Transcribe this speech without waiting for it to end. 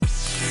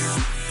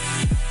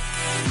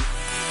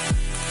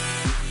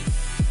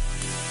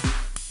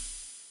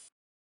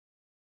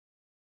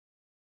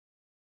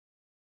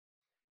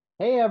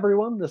Hey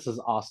everyone, this is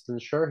Austin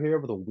Schur here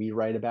with a We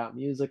Write About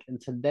Music,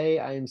 and today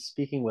I am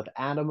speaking with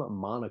Adam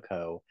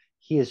Monaco.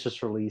 He has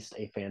just released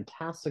a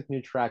fantastic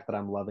new track that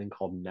I'm loving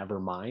called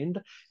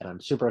Nevermind, and I'm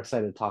super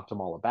excited to talk to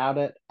him all about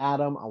it.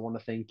 Adam, I want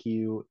to thank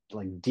you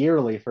like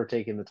dearly for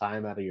taking the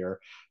time out of your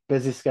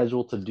busy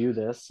schedule to do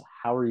this.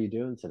 How are you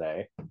doing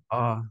today?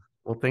 Uh,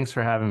 well, thanks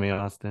for having me,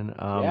 Austin.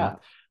 Yeah.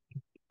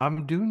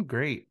 I'm doing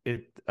great.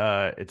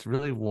 It's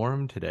really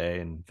warm today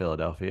in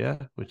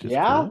Philadelphia, which is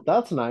Yeah, cool.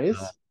 that's I nice.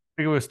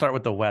 figure we'll start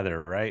with the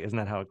weather, right? Isn't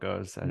that how it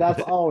goes?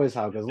 That's always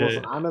how it goes.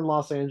 Listen, Yeah. I'm in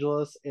Los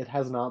Angeles. It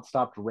has not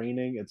stopped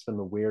raining. It's been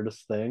the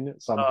weirdest thing.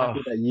 So I'm Oh,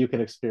 happy that you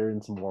can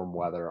experience some warm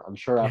weather. I'm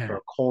sure after yeah.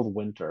 a cold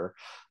winter.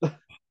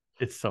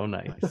 It's so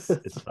nice. It's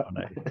It's so so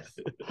nice.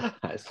 nice.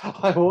 Nice.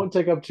 I won't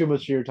take up too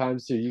much of your time,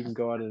 so you can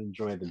go out and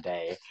enjoy the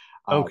day.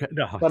 Okay,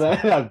 no, But it's all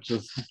right. I'm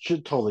just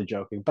totally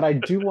joking. But I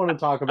do want to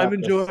talk I'm about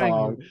this enjoying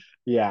song. it.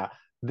 Yeah,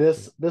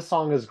 this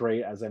song is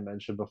great. As I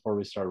mentioned before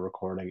we started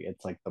recording,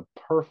 it's like the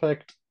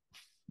perfect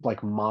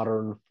like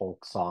modern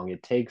folk song.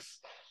 It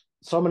takes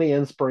so many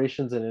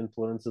inspirations and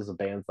influences of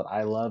bands that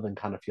I love and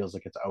kind of feels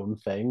like its own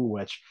thing,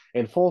 which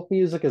in folk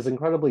music is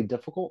incredibly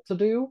difficult to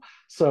do.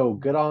 So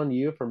good on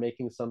you for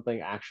making something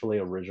actually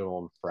original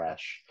and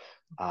fresh.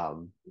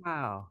 Um,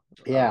 Wow.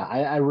 yeah,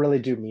 I really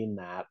do mean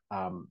that.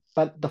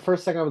 But the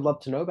first thing I would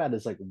love to know about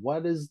is like,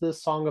 what is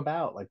this song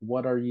about? Like,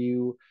 what are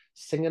you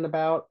singing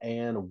about,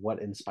 and what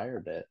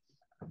inspired it?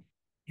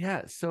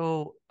 Yeah.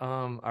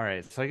 All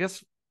right. So I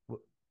guess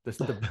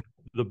this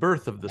the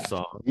birth of the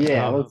song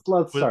Yeah, let's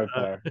was start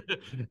there.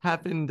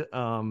 happened.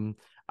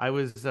 I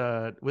was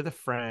with a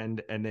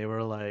friend, and they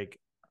were like,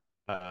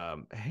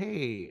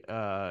 hey,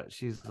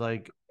 she's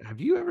like, have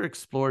you ever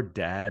explored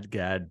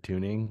DAD-GAD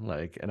tuning?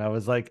 Like, and I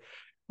was like,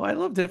 well, I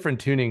love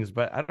different tunings,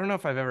 but I don't know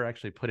if I've ever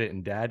actually put it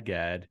in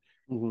DAD-GAD.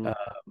 Mhm.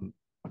 Um,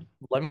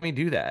 let me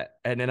do that.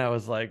 And then I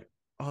was like,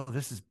 oh,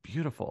 this is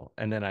beautiful.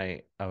 And then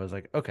I was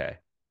like, okay.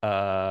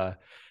 Uh,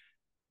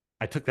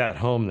 I took that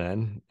home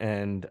then,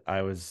 and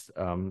I was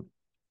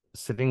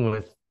sitting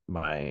with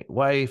my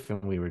wife,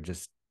 and we were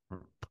just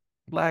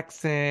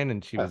relaxing,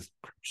 and she was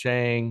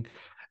crocheting,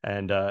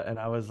 and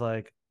I was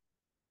like,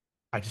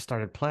 I just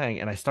started playing,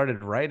 and I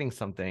started writing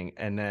something,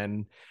 and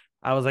then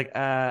I was like,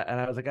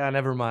 ah,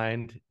 never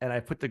mind, and I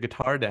put the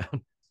guitar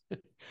down.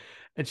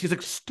 And she's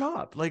like,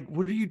 stop, like,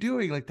 what are you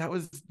doing? Like, that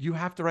was, you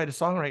have to write a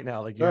song right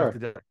now, like, you have to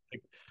Sure. do,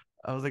 like,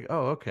 I was like,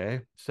 oh,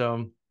 okay.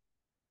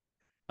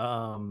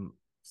 Um,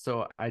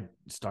 so I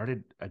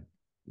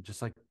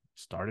just like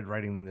started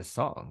writing this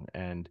song.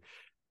 And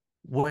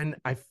when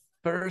I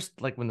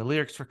first, like when the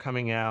lyrics were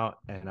coming out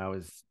and I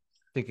was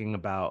thinking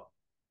about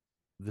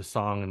the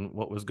song and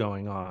what was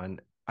going on,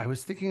 I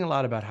was thinking a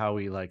lot about how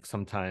we like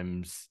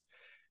sometimes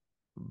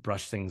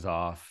brush things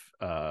off.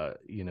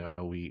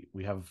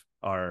 We have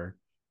our,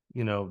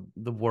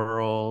 the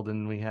world,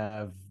 and we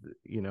have,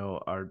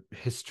 our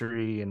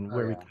history and Oh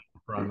where we yeah. come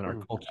from and our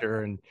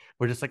culture, and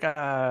we're just like,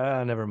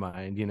 ah, never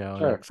mind, and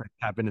Sure. it's like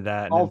happen to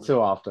that, and All then too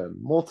often,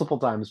 multiple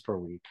times per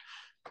week.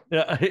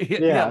 yeah, yeah,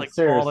 Yeah, like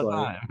all the seriously.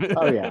 time.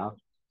 Oh yeah.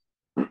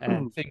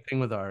 And same thing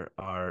with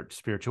our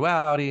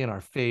spirituality and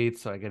our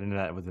faith. So I get into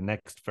that with the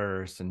next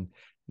verse, and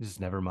just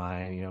never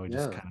mind, we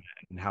just Yeah, kind of,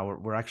 and how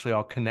we're actually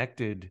all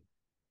connected.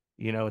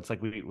 It's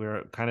like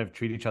we're kind of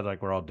treat each other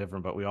like we're all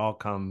different, but we all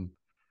come,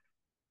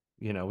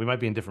 we might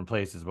be in different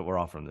places, but we're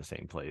all from the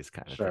same place,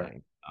 kind of sure.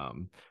 thing.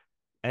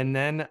 And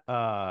then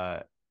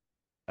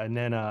and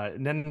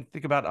then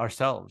think about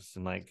ourselves,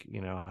 and like,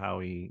 how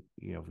we,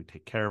 we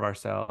take care of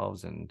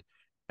ourselves, and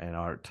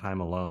our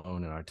time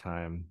alone, and our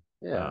time,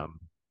 Yeah. um,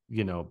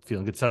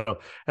 feeling good. So,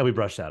 and we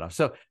brush that off.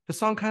 So the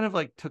song kind of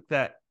like took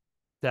that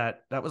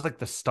was like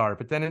the start,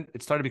 but then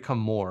it started to become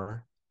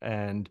more,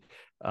 and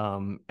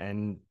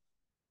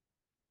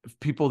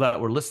people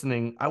that were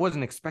listening, I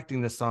wasn't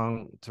expecting this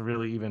song to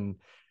really even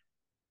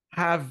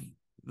have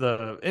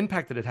the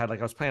impact that it had. Like,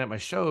 I was playing at my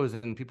shows,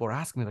 and people were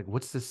asking me like,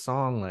 what's this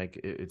song? Like,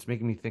 it's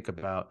making me think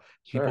about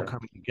people Sure.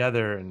 coming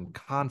together and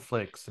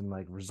conflicts and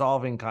like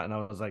resolving and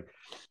I was like,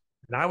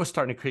 and I was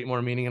starting to create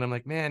more meaning, and I'm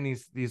like, man,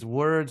 these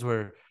words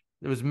were,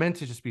 it was meant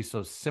to just be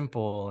so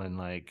simple, and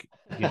like,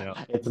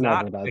 It's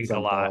not never that think a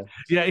lot. simple.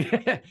 Yeah, yeah.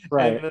 And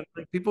Right. then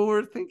like people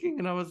were thinking,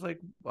 and I was like,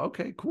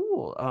 okay,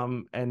 cool.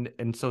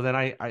 And so then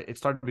I it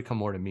started to become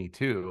more to me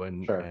too,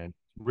 Sure. and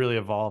really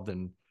evolved,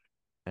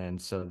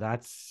 and so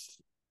that's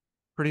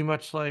pretty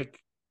much like,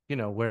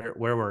 where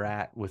we're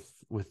at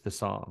with the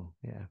song.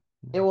 Yeah.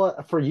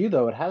 Well, for you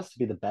though, it has to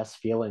be the best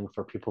feeling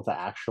for people to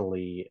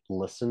actually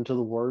listen to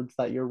the words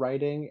that you're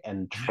writing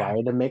and Yeah.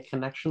 try to make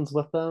connections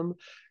with them.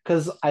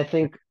 Because I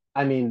think,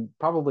 I mean,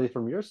 probably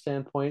from your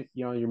standpoint,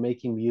 you're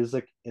making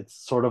music,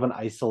 it's sort of an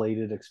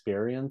isolated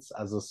experience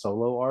as a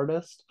solo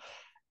artist.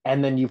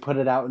 And then you put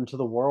it out into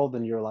the world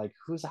and you're like,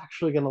 who's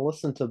actually going to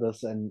listen to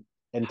this and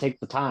take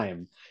the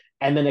time?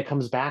 And then it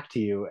comes back to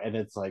you and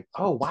it's like,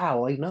 oh wow,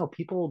 like no,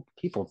 people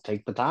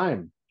take the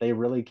time. They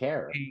really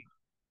care.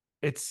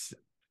 It's,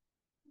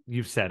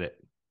 you've said it.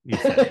 You've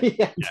said it.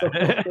 Yeah, Yeah.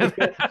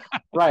 totally.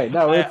 Right.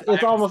 No, it's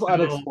I'm almost still,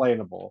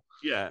 unexplainable.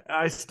 yeah,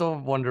 I still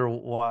wonder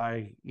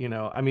why,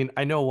 I mean,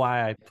 I know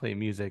why I play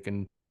music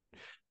and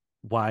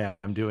why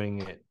I'm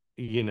doing it,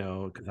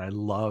 because I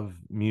love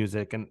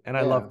music and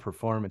I love Yeah.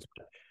 performance.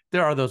 But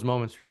there are those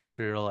moments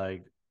where you're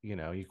like,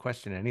 you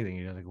question anything.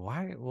 You're like,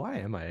 why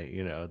am I?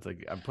 It's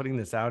like I'm putting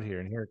this out here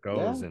and here it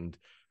goes. Yeah. And,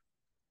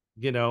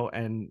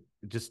 and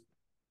just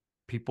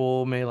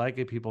people may like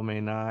it, people may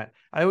not.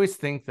 I always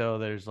think though,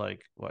 there's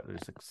like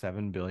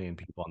 7 billion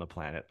people on the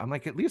planet. I'm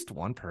like, at least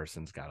one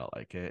person's gotta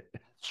like it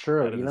It's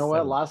true. out of You the know what?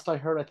 7. Last I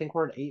heard, I think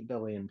we're at 8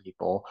 billion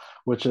people,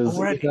 which Oh, is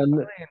we're at 8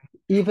 billion.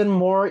 even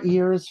more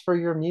ears for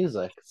your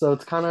music. So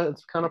it's kind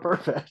of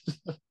perfect.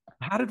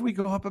 How did we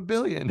go up a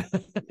billion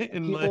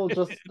in People like,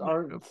 just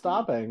aren't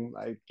stopping,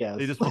 I they guess.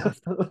 just won't.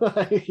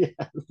 Yes.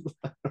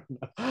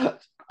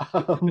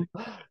 Um, Funny.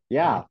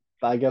 yeah,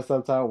 I guess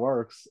that's how it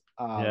works.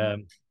 Yeah.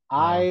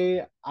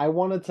 Well, I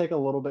want to take a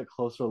little bit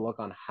closer look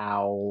on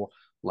how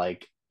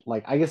like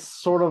I guess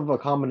sort of a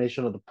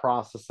combination of the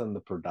process and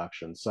the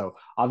production. So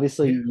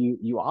obviously yeah.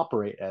 you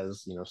operate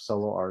as,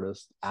 solo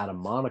artist at a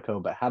Monaco,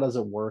 but how does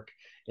it work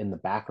in the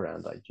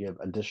background? Like, do you have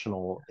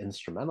additional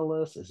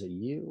instrumentalists? Is it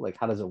you? Like,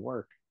 how does it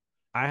work?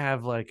 I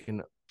have like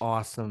an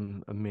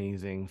awesome,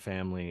 amazing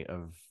family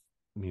of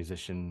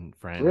musician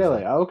friends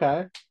Really? that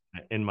Okay.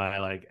 in my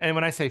like, and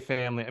when I say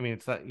family, I mean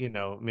it's not, maybe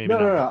No, no, not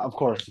no. blood, Of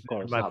in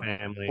course, my not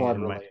family blood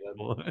and my related.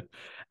 people.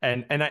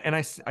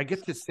 I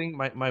get to sing.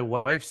 My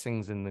wife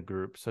sings in the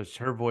group, so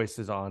her voice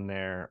is on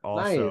there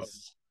also.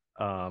 Nice.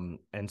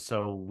 And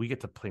so we get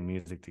to play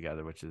music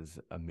together, which is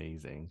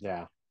amazing.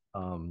 Yeah,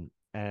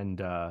 And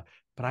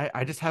but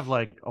I just have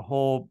like a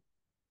whole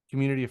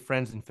community of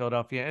friends in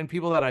Philadelphia and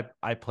people that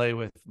I play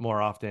with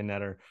more often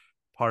that are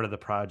part of the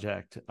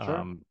project.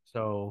 sure,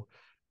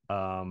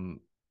 Um,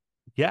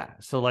 yeah,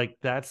 so like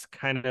that's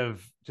kind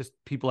of just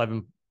people I've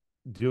been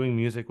doing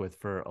music with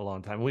for a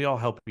long time. We all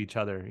help each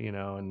other,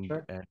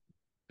 sure. and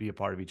be a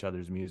part of each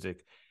other's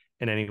music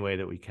in any way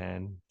that we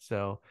can.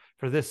 So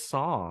for this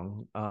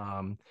song,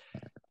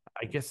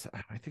 I guess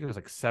I think it was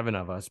like seven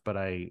of us, but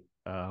I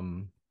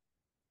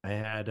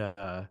had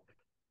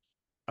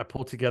I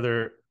pulled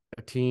together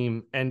a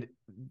team, and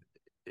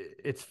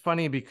it's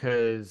funny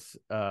because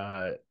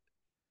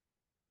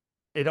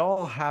it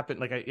all happened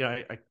like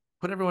I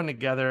put everyone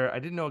together. I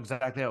didn't know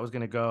exactly how it was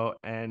going to go,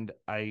 and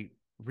I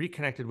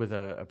reconnected with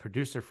a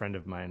producer friend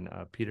of mine,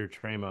 Peter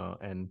Tremo,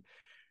 and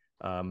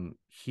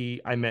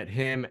I met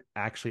him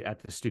actually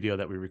at the studio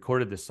that we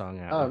recorded this song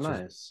at, Oh, which is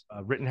nice.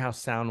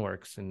 Rittenhouse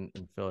Soundworks in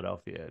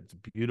Philadelphia. It's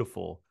a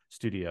beautiful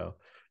studio,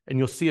 and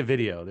you'll see a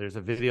video. There's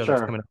a video that's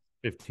Sure. coming up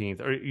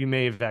 15th, or you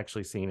may have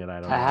actually seen it.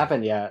 I don't I know.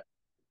 haven't yet.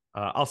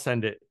 I'll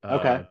send it.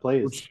 Okay, For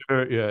please.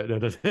 sure. Yeah.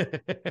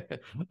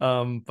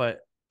 No,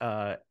 but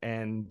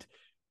and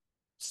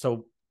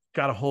so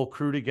got a whole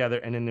crew together,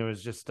 and then there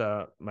was just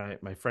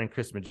my friend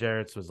Chris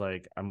Majerits was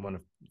like, I'm gonna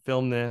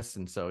film this,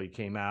 and so he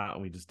came out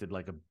and we just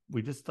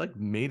like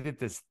made it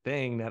this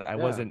thing that I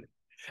Yeah, wasn't,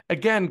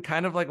 again,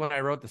 kind of like when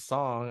I wrote the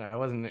song, I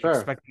wasn't sure.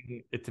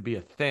 expecting it to be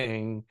a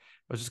thing.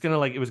 I was just gonna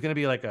like, it was gonna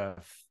be like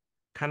a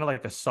kind of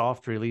like a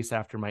soft release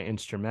after my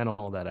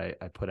instrumental that I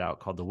put out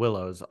called The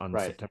Willows on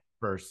Right. September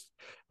 1st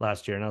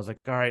last year. And I was like,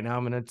 all right, now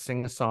I'm gonna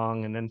sing a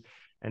song, and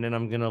then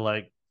I'm gonna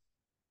like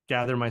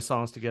gather my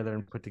songs together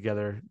and put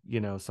together,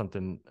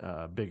 something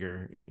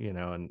bigger,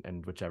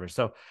 and whichever.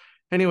 So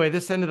anyway,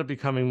 this ended up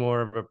becoming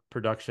more of a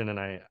production and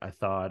I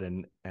thought,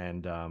 and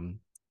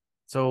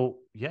so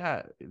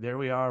yeah, there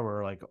we are.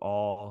 We're like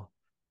all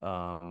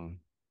um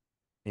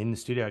in the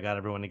studio. I got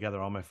everyone together,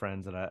 all my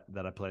friends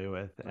that I play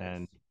with,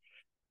 Nice.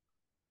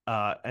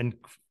 and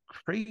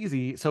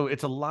crazy. So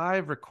it's a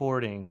live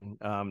recording.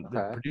 The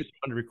Okay. producer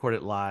wanted to record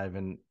it live,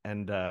 and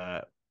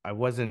I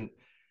wasn't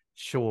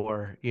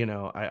sure.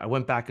 I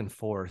went back and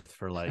forth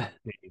for like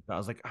days. I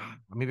was like,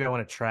 maybe I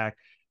want to track.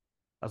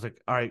 I was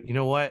like, all right, you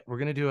know what? We're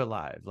gonna do it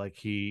live. Like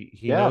he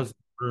Yeah. knows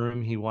the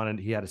room.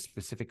 He had a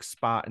specific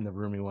spot in the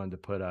room he wanted to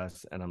put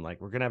us, and I'm like,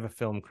 we're gonna have a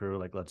film crew.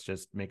 Like, let's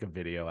just make a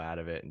video out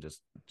of it and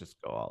just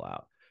go all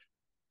out.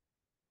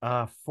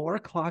 4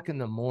 o'clock in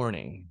the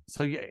morning.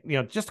 So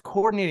yeah, just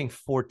coordinating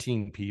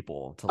 14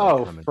 people to like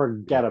Oh, come and do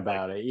forget it. Like,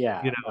 about it.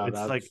 Yeah. No,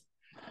 it's like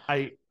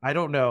that's I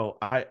don't know.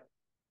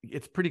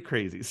 It's pretty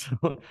crazy.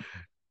 So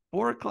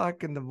 4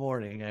 o'clock in the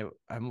morning,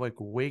 I'm like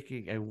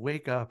I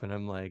wake up and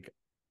I'm like,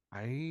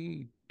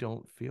 I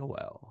don't feel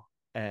well.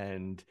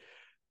 And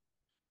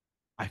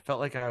I felt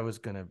like I was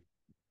gonna,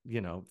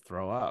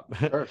 throw up.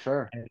 sure,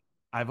 sure. And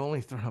I've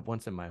only thrown up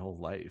once in my whole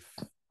life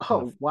in the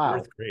Oh, wow.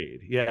 fourth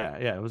grade. Yeah,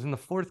 yeah. It was in the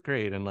fourth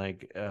grade, and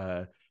like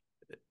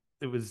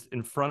it was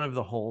in front of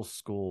the whole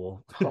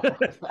school, Oh,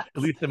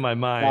 at least in my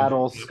mind,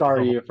 that'll for scar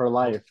the whole you for school.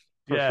 life,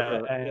 for Yeah,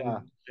 sure. Yeah.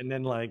 and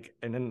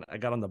then I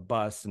got on the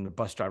bus, and the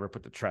bus driver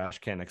put the trash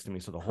can next to me,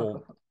 so the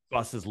whole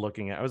bus is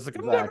looking at. I was like,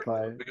 I'm never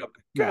Exactly. throwing up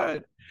No.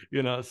 good,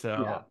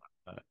 Yeah.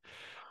 uh,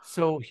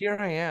 so here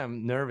I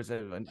am, nervous,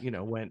 and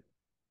went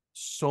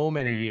so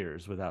many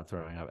years without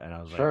throwing up, and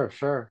I was like, Sure,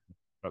 sure.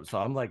 so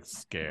I'm like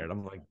scared.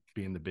 I'm like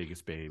being the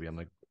biggest baby. I'm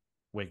like,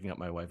 waking up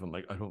my wife. I'm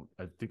like,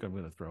 I think I'm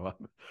gonna throw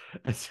up.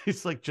 And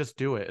she's like, just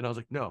do it. And I was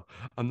like, no,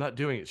 I'm not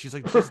doing it. She's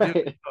like, just do it.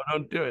 Right. No,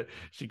 don't do it.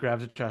 She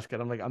grabs a trash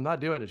can. I'm like, I'm not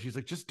doing it. She's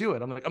like, just do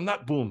it. I'm like, I'm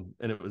not. Boom.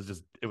 And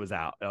it was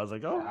out. I was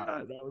like, oh my Yeah.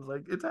 God. I was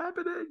like, it's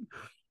happening.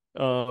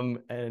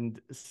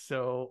 And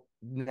so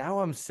now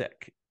I'm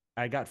sick.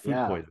 I got food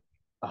Yeah. poisoning.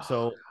 Oh,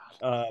 So,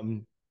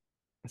 um,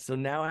 so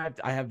now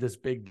I have this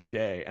big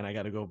day and I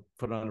got to go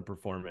put on a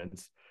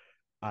performance.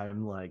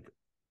 I'm like,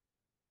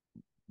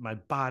 my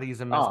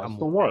body's a mess. oh, I'm it's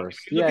the white. If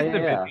worst. you look Yeah, at yeah, the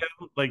yeah.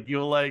 video, like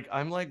you'll like,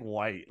 I'm like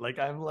white. Like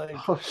I'm like,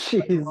 Oh,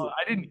 jeez.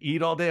 I didn't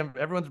eat all day.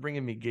 Everyone's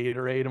bringing me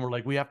Gatorade, and we're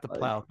like, we have to Like,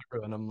 plow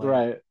through. And I'm like,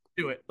 right.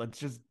 do it. Let's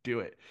just do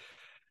it.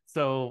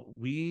 So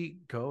we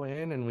go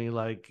in and we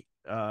like,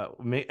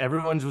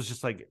 everyone's was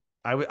just like,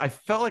 I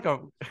felt like a,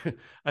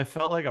 I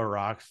felt like a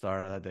rock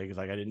star that day because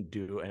like I didn't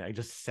do, and I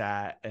just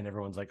sat, and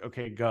everyone's like,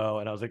 okay, go,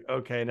 and I was like,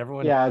 okay, and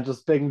everyone Yeah,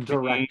 just being me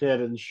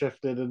directed and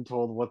shifted and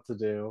told what to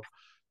do.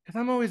 because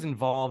I'm always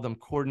involved. I'm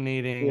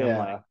coordinating. I'm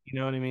like, Yeah, you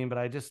know what I mean? But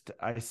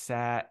I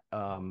sat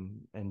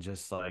and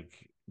just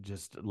like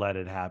just let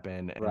it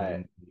happen. And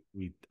right.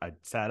 then I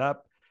sat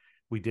up.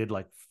 We did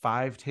like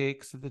 5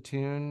 takes of the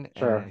tune, and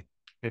Sure. then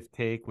fifth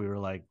take, we were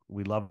like,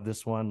 we love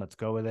this one. Let's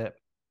go with it.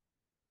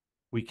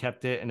 We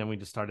kept it, and then we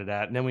just started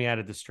at, and then we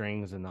added the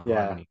strings and the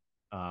Yeah.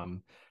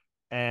 harmony.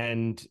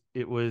 And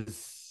it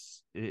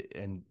was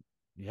and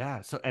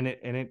yeah, so and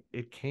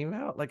it came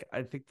out like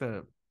I think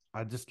the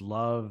I just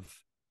love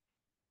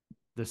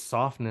the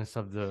softness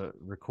of the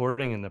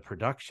recording and the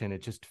production.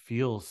 It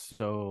feels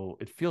so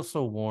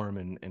warm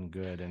and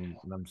good, and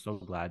I'm so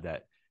glad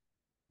that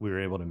we were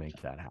able to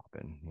make that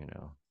happen, you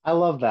know. I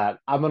love that.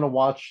 I'm gonna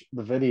watch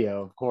the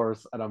video, of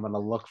course, and I'm gonna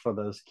look for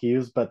those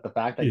cues, but the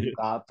fact that you Yeah.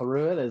 got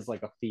through it is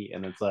like a feat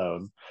in its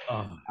own.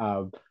 Oh,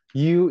 Um,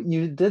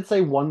 you did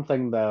say one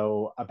thing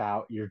though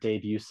about your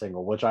debut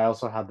single, which I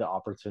also had the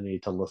opportunity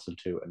to listen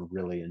to and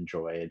really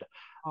enjoyed.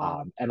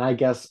 oh. And I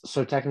guess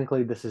so.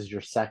 Technically, this is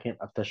your second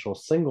official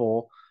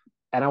single,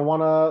 and I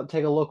want to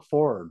take a look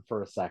forward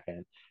for a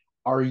second.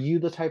 Are you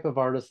the type of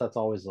artist that's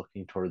always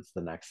looking towards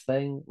the next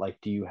thing? Like,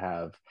 do you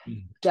have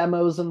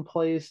demos in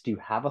place? Do you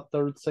have a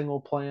third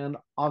single plan?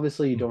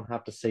 Obviously, you don't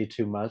have to say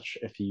too much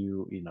if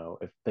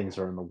if things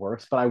are in the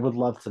works, but I would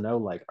love to know,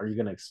 like, are you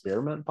going to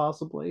experiment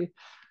possibly?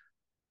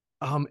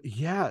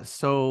 Yeah,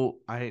 so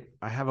I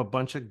have a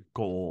bunch of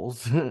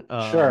goals. Sure,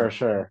 um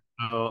sure.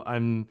 so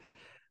I'm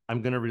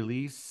gonna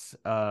release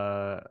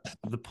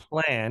the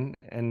plan,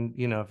 and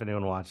you know, if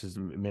anyone watches,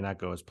 it may not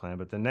go as planned,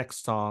 but the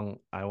next song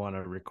I want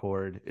to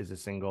record is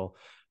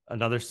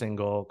another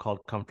single called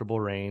Comfortable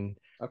Rain.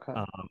 Okay.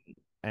 Um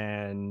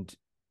and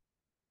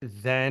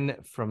then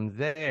from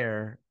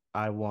there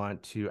I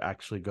want to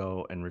actually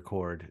go and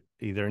record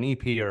either an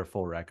EP or a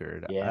full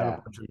record. I have a Yeah.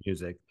 bunch of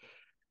music,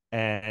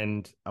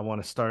 and I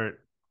want to start,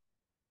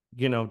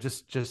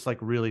 just like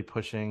really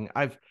pushing.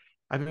 I've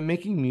been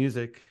making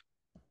music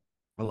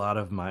a lot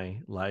of my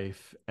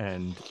life,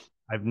 and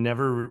I've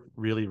never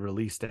really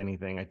released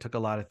anything. I took a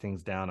lot of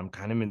things down. I'm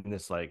kind of in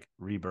this like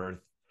rebirth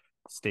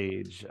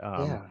stage.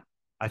 Yeah.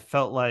 I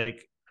felt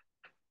like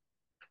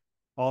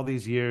all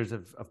these years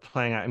of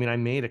playing, I mean, I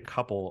made a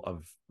couple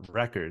of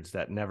records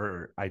that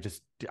never, I didn't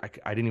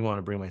even want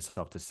to bring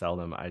myself to sell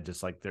them. I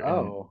just like, they're in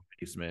the Oh,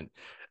 basement,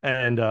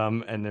 and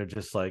they're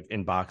just like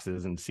in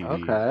boxes and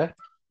CDs, okay.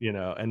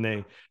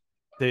 and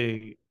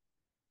they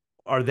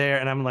are there,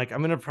 and I'm like,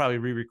 I'm gonna probably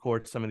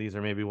re-record some of these,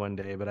 or maybe one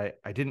day, but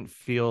I didn't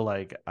feel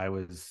like I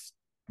was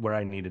where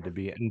I needed to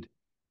be, and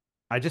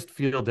I just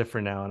feel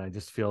different now, and I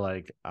just feel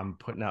like I'm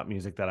putting out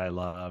music that I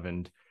love,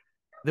 and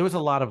there was a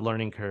lot of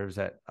learning curves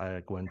that I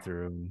like went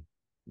through,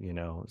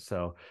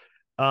 so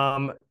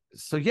um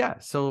yeah,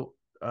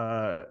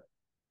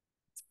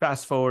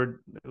 fast forward,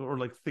 or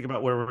like think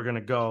about where we're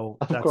gonna go.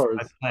 Of That's my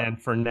course. plan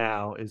for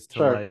now, is to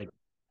Sure. like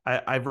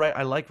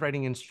I like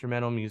writing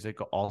instrumental music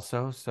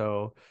also.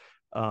 So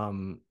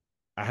um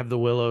I have the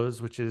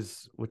Willows, which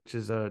is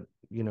a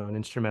an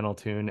instrumental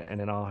tune, and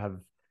then I'll have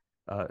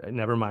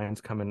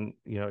Nevermind's coming,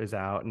 is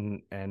out,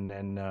 and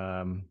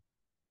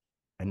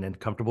then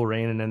Comfortable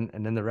Rain, and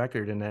then the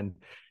record, and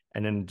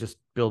then just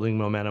building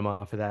momentum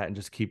off of that, and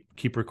just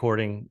keep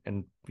recording,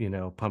 and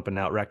pumping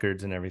out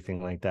records and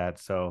everything like that.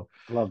 So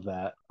Love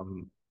that.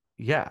 um,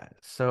 yeah,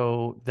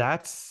 so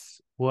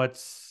that's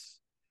what's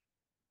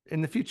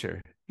in the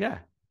future. Yeah,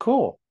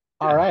 Cool.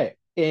 All yeah, right.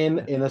 In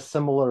yeah. in a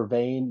similar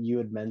vein, you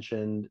had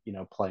mentioned,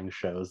 playing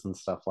shows and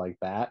stuff like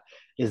that.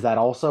 Is that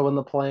also in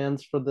the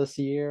plans for this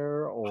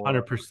year or yeah,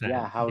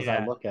 100%. how's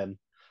that Yeah, looking?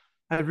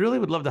 I really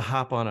would love to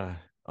hop on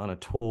a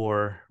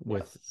tour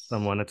with Yes.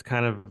 someone. It's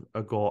kind of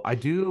a goal. I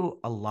do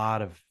a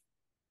lot of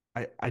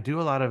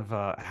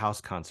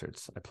house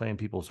concerts. I play in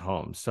people's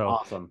homes, so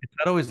Awesome. it's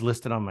not always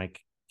listed on my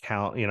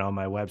count, on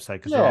my website,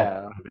 because they're all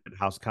Yeah. private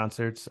house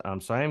concerts.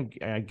 So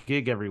I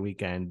gig every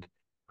weekend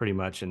pretty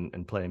much,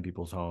 and play in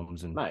people's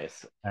homes, and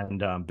Nice.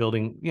 and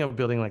building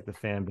like the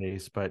fan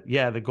base. But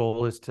yeah, the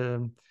goal is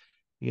to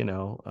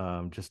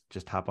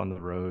just hop on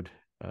the road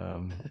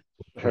um,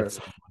 with Sure.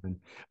 someone.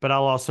 But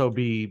I'll also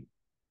be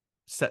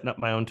setting up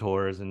my own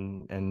tours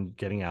and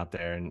getting out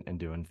there and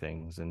doing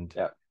things. And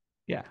Yeah.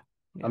 yeah,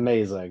 yeah.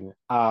 Amazing.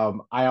 I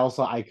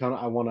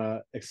want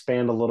to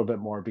expand a little bit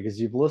more because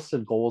you've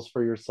listed goals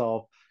for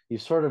yourself.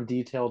 You've sort of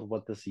detailed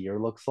what this year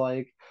looks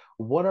like.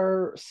 What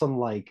are some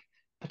like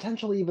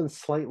potentially even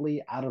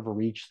slightly out of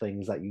reach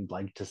things that you'd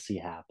like to see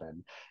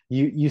happen?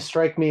 You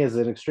strike me as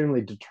an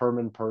extremely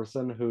determined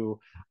person who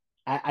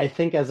I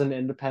think as an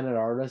independent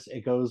artist,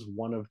 it goes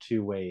one of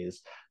two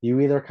ways. You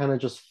either kind of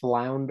just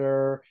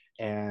flounder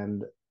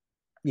and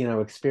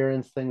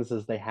experience things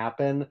as they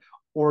happen,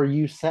 or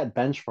you set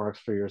benchmarks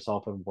for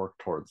yourself and work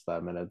towards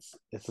them. And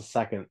it's a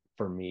second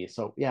for me.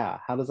 So yeah,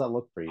 how does that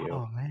look for you?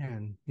 Oh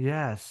man.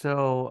 Yeah.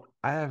 So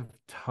I have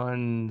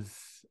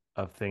tons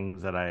of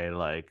things that I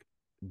like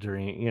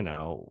dream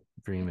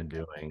of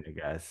doing, I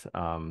guess.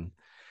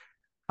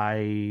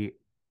 I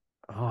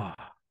oh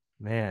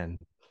man.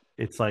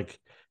 It's like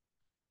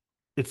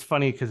it's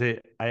funny because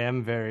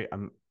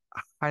I'm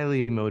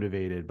highly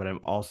motivated, but I'm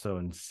also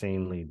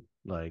insanely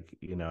like,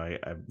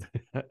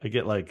 I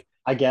get like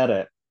I get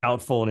it.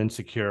 doubtful and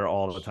insecure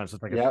all the time. So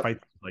it's like I Yep. fight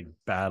like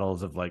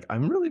battles of like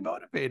I'm really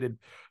motivated,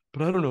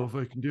 but I don't know if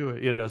I can do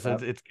it. So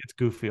Yep. it's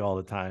goofy all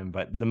the time,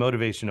 but the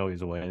motivation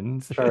always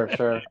wins. Sure,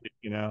 sure.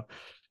 you know.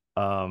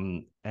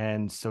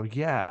 And so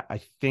yeah,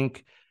 I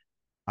think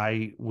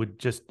I would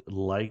just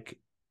like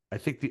I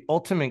think the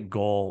ultimate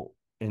goal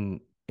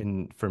in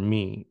for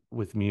me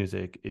with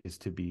music is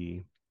to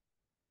be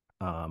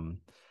um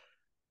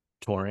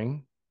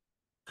touring,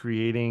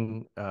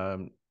 creating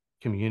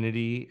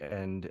community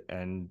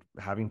and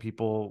having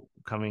people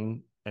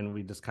coming and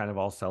we just kind of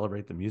all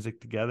celebrate the music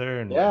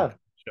together and Yeah,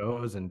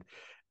 shows and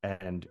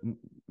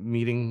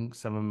meeting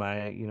some of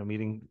my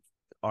meeting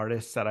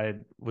artists that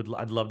I'd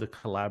love to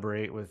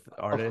collaborate with of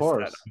artists that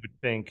course. I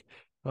would think,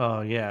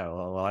 oh yeah,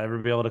 well, will I ever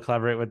be able to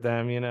collaborate with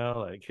them,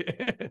 like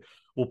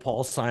will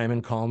Paul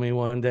Simon call me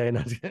one day?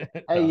 No,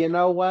 Hey, no. you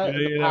know You, what? The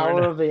you never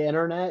power know. of the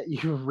internet,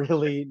 you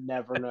really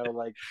never know.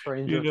 Like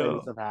you stranger things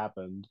know have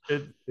happened.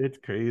 it's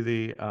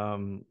crazy.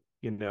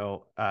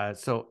 So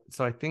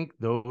I think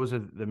those are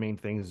the main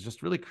things,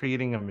 just really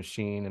creating a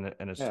machine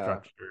and a Yeah,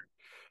 structure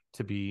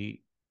to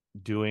be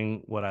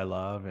doing what I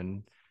love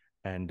and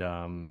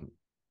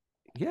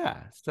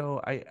yeah.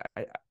 So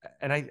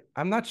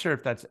I'm not sure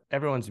if that's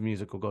everyone's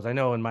musical goals. I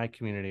know in my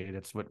community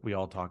that's what we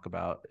all talk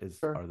about is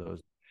sure.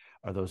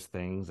 are those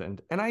things.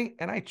 And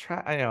I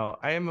try, I know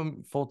I am a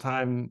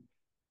full-time,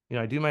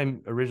 I do my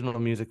original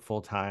music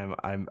full time.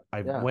 I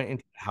Yeah, went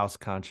into the house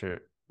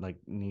concert like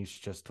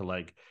niche just to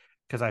like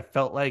because I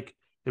felt like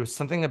there was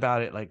something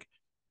about it like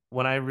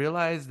when I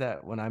realized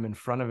that when I'm in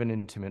front of an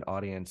intimate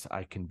audience,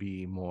 I can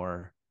be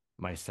more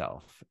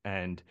myself.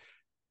 And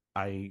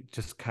I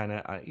just kind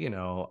of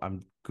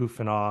I'm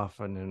goofing off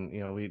and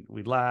then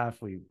we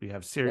laugh, we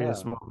have serious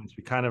yeah, moments,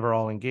 we kind of are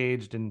all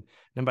engaged, and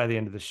then by the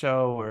end of the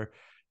show we're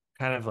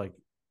kind of like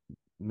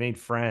made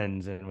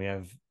friends and we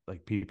have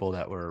like people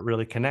that we're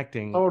really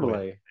connecting with,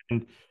 totally.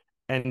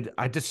 and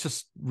I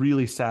just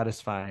really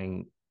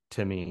satisfying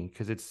to me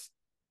because it's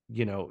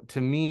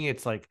to me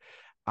it's like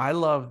I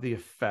love the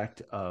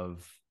effect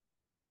of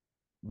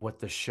what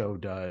the show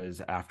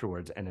does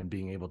afterwards and then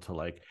being able to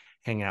like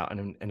hang out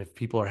and if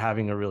people are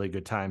having a really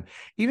good time,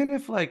 even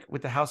if like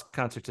with the house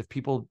concerts, if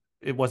people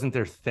it wasn't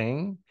their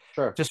thing,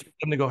 Sure. just for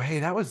them to go, hey,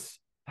 that was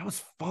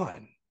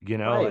fun,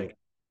 Right. like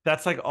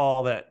that's like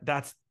all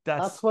that's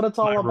That's what it's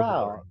my all reward,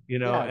 about.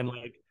 Yeah, and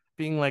like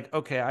being like,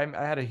 okay,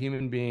 I had a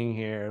human being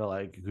here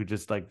like who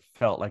just like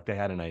felt like they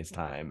had a nice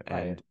time,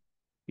 right.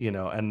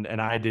 and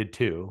and I did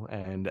too,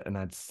 and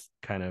that's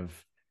kind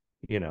of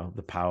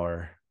the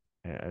power.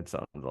 Yeah, it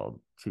sounds all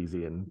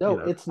cheesy and No,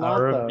 it's not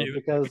power of though,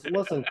 music. because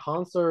listen,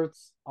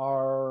 concerts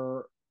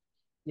are,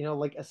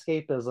 like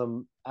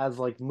escapism as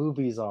like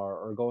movies are,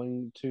 or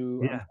going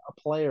to Yeah.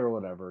 a play or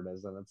whatever it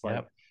is. And it's like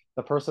Yep.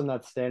 the person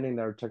that's standing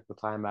there took the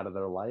time out of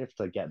their life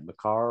to get in the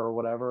car or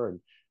whatever and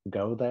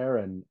go there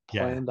and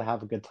Yeah. plan to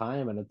have a good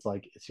time. And it's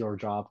like, it's your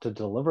job to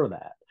deliver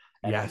that.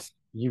 And if Yes.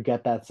 you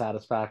get that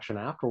satisfaction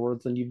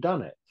afterwards, then you've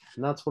done it.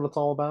 And that's what it's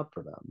all about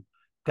for them.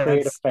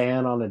 Create a That's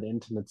fan on an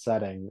intimate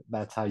setting.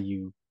 That's how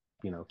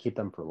keep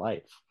them for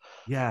life.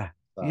 yeah.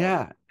 So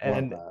Yeah. love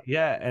And that.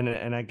 yeah,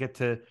 and I get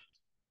to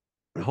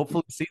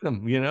hopefully see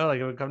them, like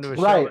if I come to a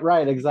show, Right, like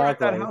right, we're at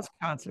that exactly. house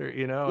concert,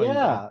 and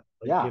Yeah,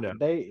 like, yeah.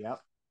 Yep,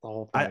 the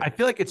whole I thing.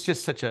 feel like it's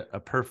just such a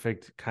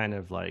perfect kind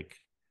of like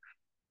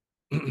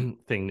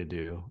thing to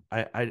do.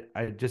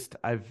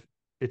 I've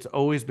it's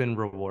always been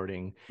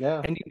rewarding.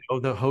 Yeah, And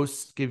the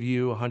hosts give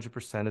you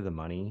 100% of the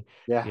money.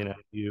 yeah,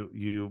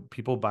 You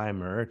people buy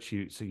merch,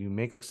 so you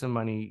make some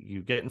money,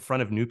 you get in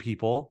front of new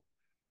people,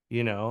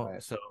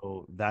 right.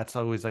 so that's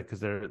always like because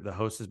they're the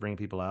host is bringing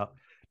people out.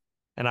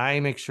 And I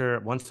make sure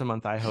once a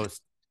month I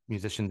host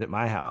musicians at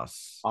my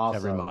house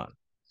every Awesome. month.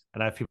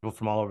 And I have people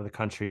from all over the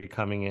country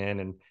coming in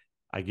and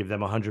I give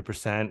them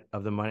 100%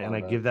 of the money and I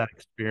Love it. give that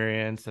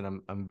experience.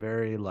 And I'm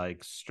very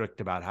like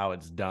strict about how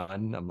it's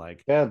done. I'm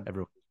like, Good.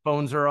 everyone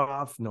phones are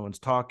off, no one's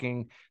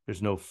talking,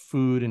 there's no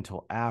food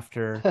until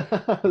after.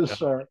 You know,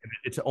 Sure.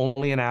 it's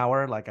only an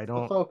hour. Like I The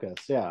don't, focus.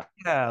 Yeah.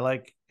 yeah,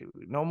 like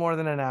no more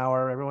than an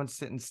hour. Everyone's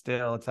sitting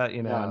still. It's that,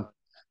 Yeah.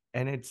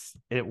 and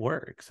it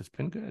works. It's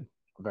been good.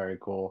 Very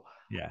cool.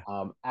 Yeah.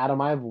 Adam,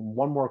 I have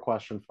one more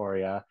question for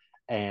you.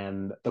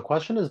 And the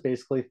question is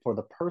basically for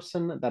the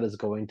person that is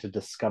going to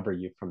discover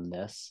you from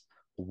this,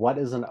 what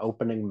is an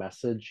opening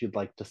message you'd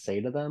like to say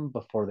to them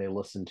before they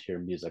listen to your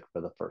music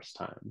for the first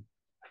time?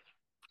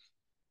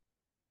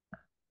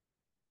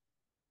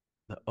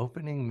 The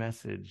opening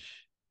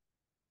message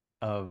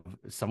of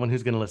someone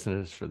who's going to listen to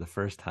this for the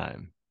first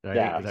time, right?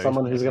 Yeah, Is that what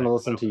someone you're who's saying? going to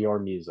Like, listen to your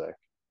music.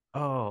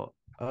 oh,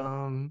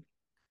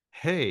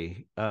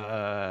 hey,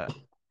 I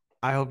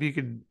hope you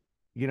could,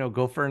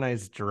 go for a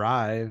nice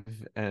drive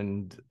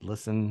and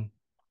listen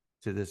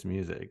to this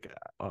music.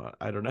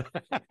 I don't know.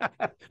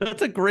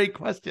 That's a great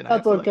question. I That's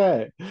have to like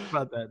okay.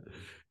 about that.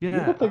 You can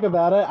Yeah. think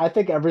about it. I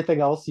think everything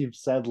else you've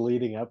said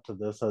leading up to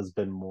this has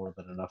been more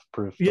than enough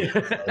proof to Yeah.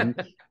 listen.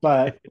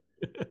 But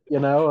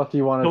if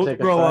you want to Don't take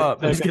a throw sec,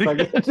 up. I'm take just a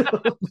kidding.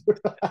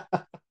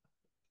 second.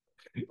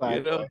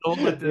 Exactly.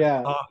 Don't let this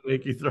Yeah, song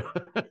make you throw.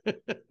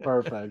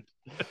 perfect.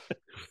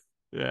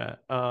 Yeah.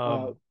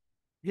 Uh,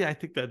 Yeah, I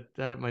think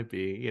that might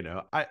be,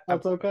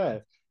 that's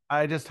okay.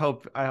 I just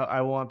hope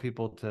I want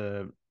people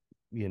to,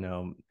 you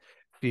know,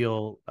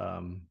 feel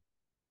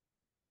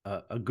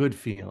a good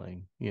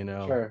feeling,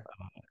 Sure.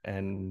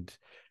 and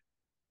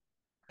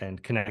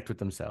connect with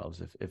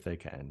themselves if they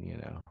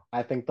can.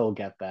 I think they'll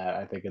get that.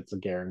 I think it's a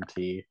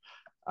guarantee.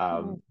 Yeah.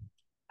 Um,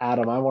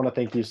 Adam, I want to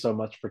thank you so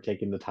much for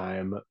taking the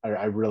time.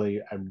 I really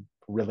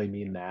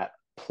mean that.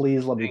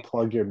 Please let me Thank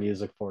plug your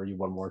music for you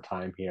one more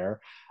time here.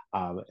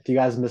 If you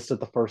guys missed it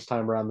the first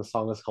time around, the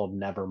song is called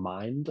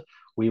Nevermind.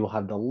 We will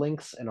have the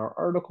links in our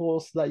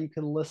articles so that you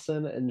can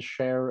listen and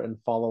share and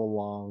follow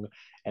along.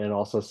 And it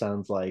also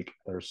sounds like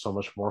there's so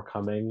much more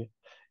coming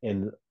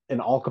in in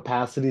all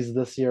capacities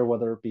this year,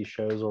 whether it be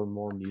shows or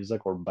more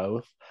music or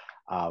both.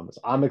 So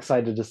I'm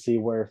excited to see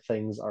where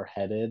things are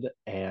headed.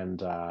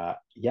 And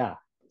yeah,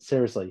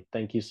 seriously,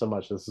 thank you so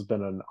much. This has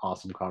been an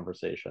awesome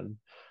conversation.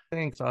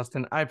 Thanks,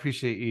 Austin. I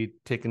appreciate you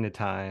taking the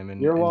time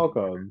You're and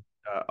welcome.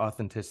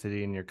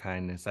 authenticity and your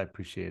kindness. I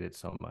appreciate it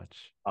so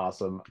much.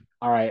 Awesome.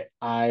 All right.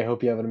 I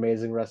hope you have an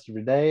amazing rest of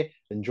your day.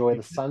 Enjoy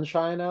the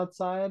sunshine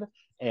outside,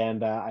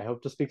 and I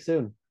hope to speak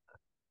soon.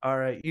 All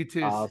right, you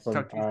too. Awesome.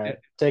 Talk to All you soon. right.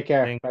 Take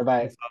care. Thanks. Bye bye.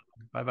 Thanks.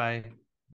 Bye bye.